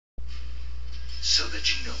So the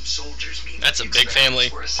genome soldiers mean That's a big family.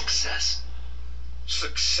 were a success.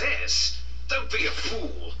 Success? Don't be a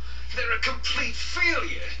fool. They're a complete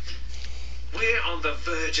failure. We're on the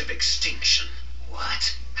verge of extinction.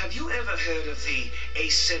 What? Have you ever heard of the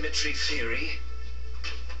asymmetry theory?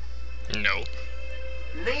 No.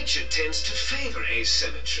 Nature tends to favor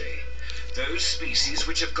asymmetry. Those species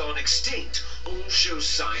which have gone extinct all show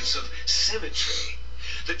signs of symmetry.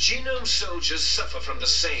 The genome soldiers suffer from the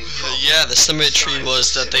same problem. Yeah, the symmetry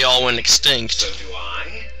was that they all went extinct. So do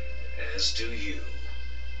I, as do you.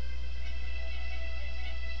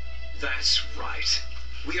 That's right.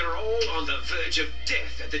 We are all on the verge of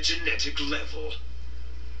death at the genetic level.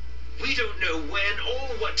 We don't know when or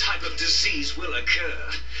what type of disease will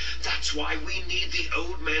occur. That's why we need the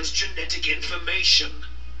old man's genetic information.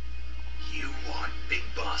 You want Big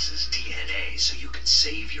Boss's DNA so you can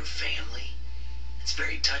save your family? It's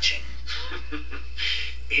very touching.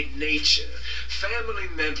 In nature, family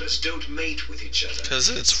members don't mate with each other. Because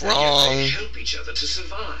it's Yet wrong. they help each other to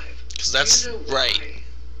survive. Because that's You know right. why?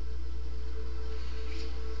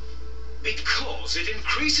 Because it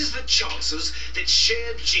increases the chances that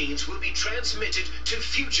shared genes will be transmitted to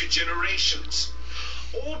future generations.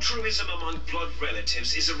 Altruism among blood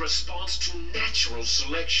relatives is a response to natural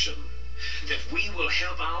selection. That we will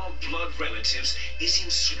help our blood relatives is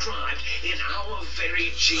inscribed in our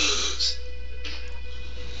very genes.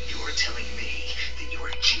 You are telling me that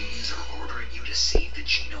your genes are ordering you to save the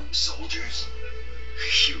genome soldiers?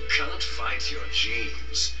 You can't fight your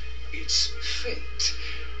genes. It's fate.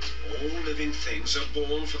 All living things are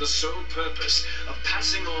born for the sole purpose of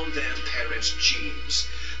passing on their parents' genes.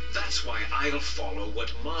 That's why I'll follow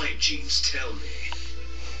what my genes tell me.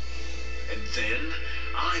 And then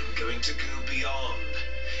I'm going to go beyond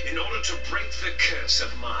in order to break the curse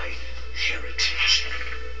of my heritage.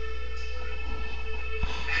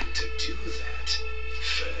 And to do that,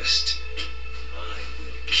 first, I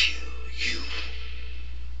will kill you.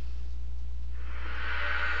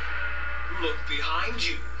 Look behind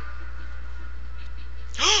you.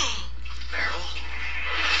 Meryl?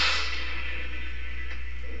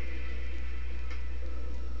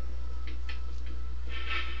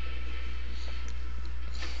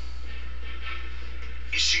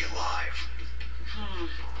 Is she alive?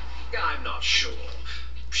 I'm not sure.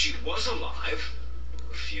 She was alive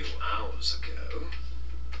a few hours ago.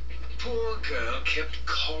 Poor girl kept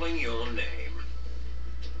calling your name.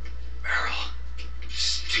 Meryl?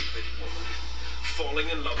 Stupid woman. Falling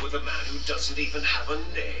in love with a man who doesn't even have a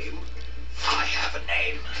name. I have a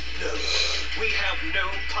name. No, we have no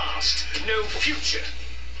past, no future.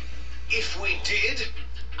 If we did,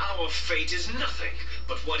 our fate is nothing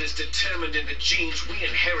but what is determined in the genes we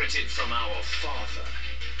inherited from our father.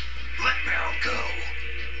 Let Meryl go.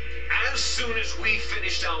 As soon as we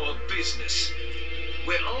finished our business,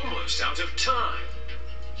 we're almost out of time.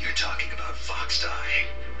 You're talking about Fox Die.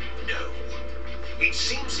 No. It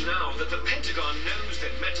seems now that the Pentagon knows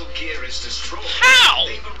that Metal Gear is destroyed. How?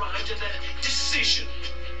 They've arrived at a decision.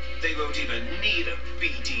 They won't even need a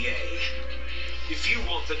BDA. If you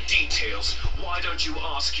want the details, why don't you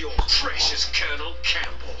ask your precious Colonel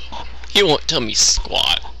Campbell? He won't tell me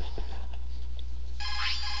squat.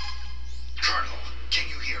 Colonel, can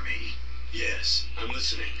you hear me? Yes, I'm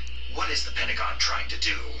listening. What is the Pentagon trying to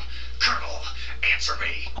do? Colonel, answer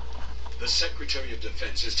me. The Secretary of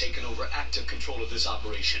Defense has taken over active control of this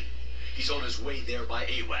operation. He's on his way there by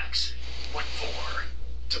AWACS. What for?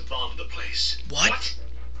 To bomb the place. What?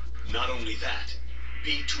 Not only that,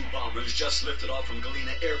 B-2 bombers just lifted off from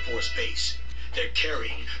Galena Air Force Base. They're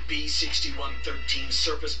carrying B-6113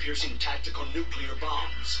 surface-piercing tactical nuclear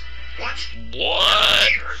bombs. What? What?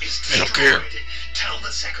 Here is I don't care. destroyed. Tell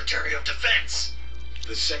the Secretary of Defense.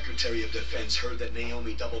 The Secretary of Defense heard that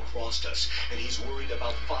Naomi double-crossed us, and he's worried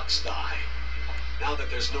about Fox Die. Now that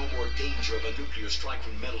there's no more danger of a nuclear strike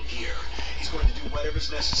from Metal Gear, he's going to do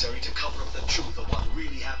whatever's necessary to cover up the truth of what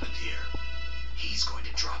really happened here. He's going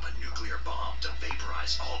to drop a nuclear bomb to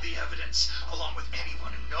vaporize all the evidence, along with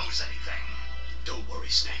anyone who knows anything. Don't worry,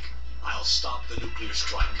 Snake. I'll stop the nuclear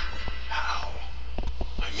strike. How?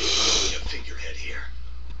 I may be only a figurehead here,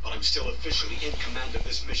 but I'm still officially in command of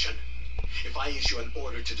this mission. If I issue an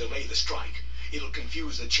order to delay the strike, it'll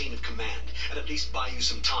confuse the chain of command and at least buy you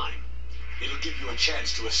some time. It'll give you a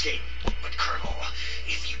chance to escape. But Colonel,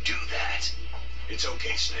 if you do that... It's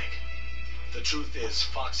okay, Snake. The truth is,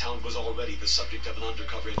 Foxhound was already the subject of an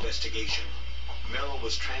undercover investigation. Merrill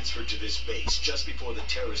was transferred to this base just before the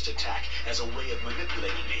terrorist attack as a way of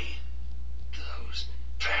manipulating me. Those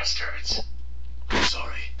bastards. I'm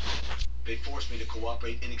sorry. They forced me to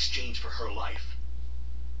cooperate in exchange for her life.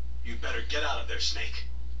 You'd better get out of there, Snake.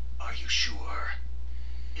 Are you sure?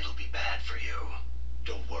 It'll be bad for you.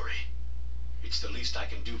 Don't worry. It's the least I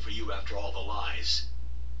can do for you after all the lies.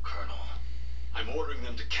 Colonel. I'm ordering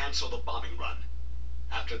them to cancel the bombing run.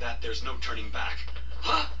 After that, there's no turning back.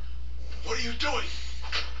 Huh? What are you doing?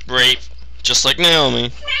 Rape. Just like Naomi.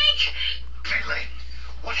 Snake! Mayling,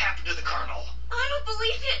 what happened to the Colonel? I don't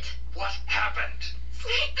believe it! What happened?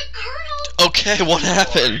 Snake, the Colonel! Okay, what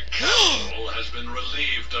happened? Capital has been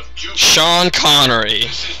relieved of duty. Sean Connery.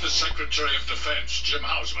 This is the Secretary of Defense, Jim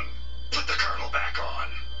Hausman. Put the Colonel back on.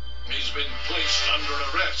 He's been placed under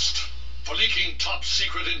arrest for leaking top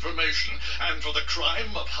secret information and for the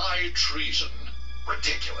crime of high treason.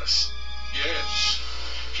 Ridiculous. Yes,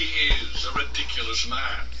 he is a ridiculous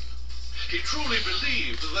man. He truly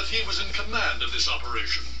believed that he was in command of this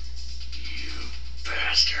operation. You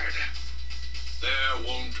bastard. There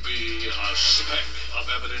won't be a speck of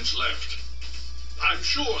evidence left. I'm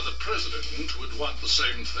sure the President would want the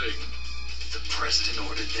same thing. The President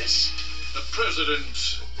ordered this? The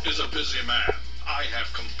President is a busy man. I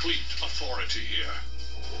have complete authority here.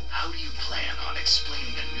 How do you plan on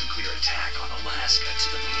explaining a nuclear attack on Alaska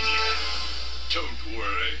to the media? Don't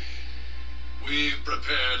worry. We've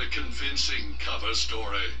prepared a convincing cover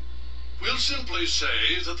story. We'll simply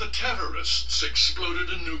say that the terrorists exploded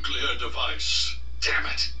a nuclear device. Damn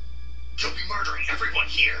it! You'll be murdering everyone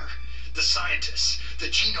here. The scientists, the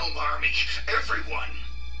Genome Army, everyone.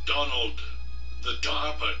 Donald, the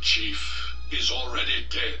DARPA chief, is already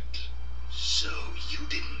dead. So you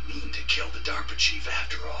didn't mean to kill the DARPA chief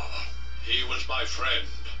after all. He was my friend.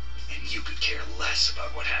 And you could care less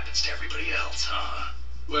about what happens to everybody else, huh?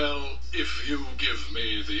 Well, if you give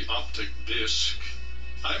me the optic disc,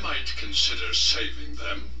 I might consider saving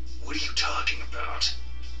them. What are you talking about?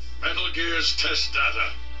 Metal Gear's test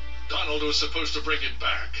data. Donald was supposed to bring it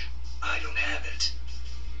back. I don't have it.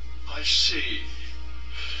 I see.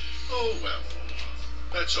 Oh, well,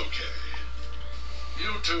 that's okay.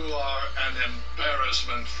 You two are an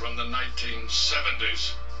embarrassment from the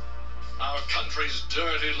 1970s. Our country's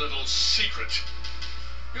dirty little secret.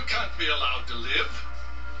 You can't be allowed to live.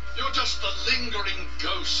 You're just the lingering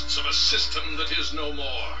ghosts of a system that is no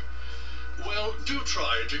more. Well, do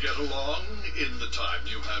try to get along in the time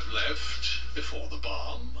you have left before the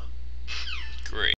bomb. Great.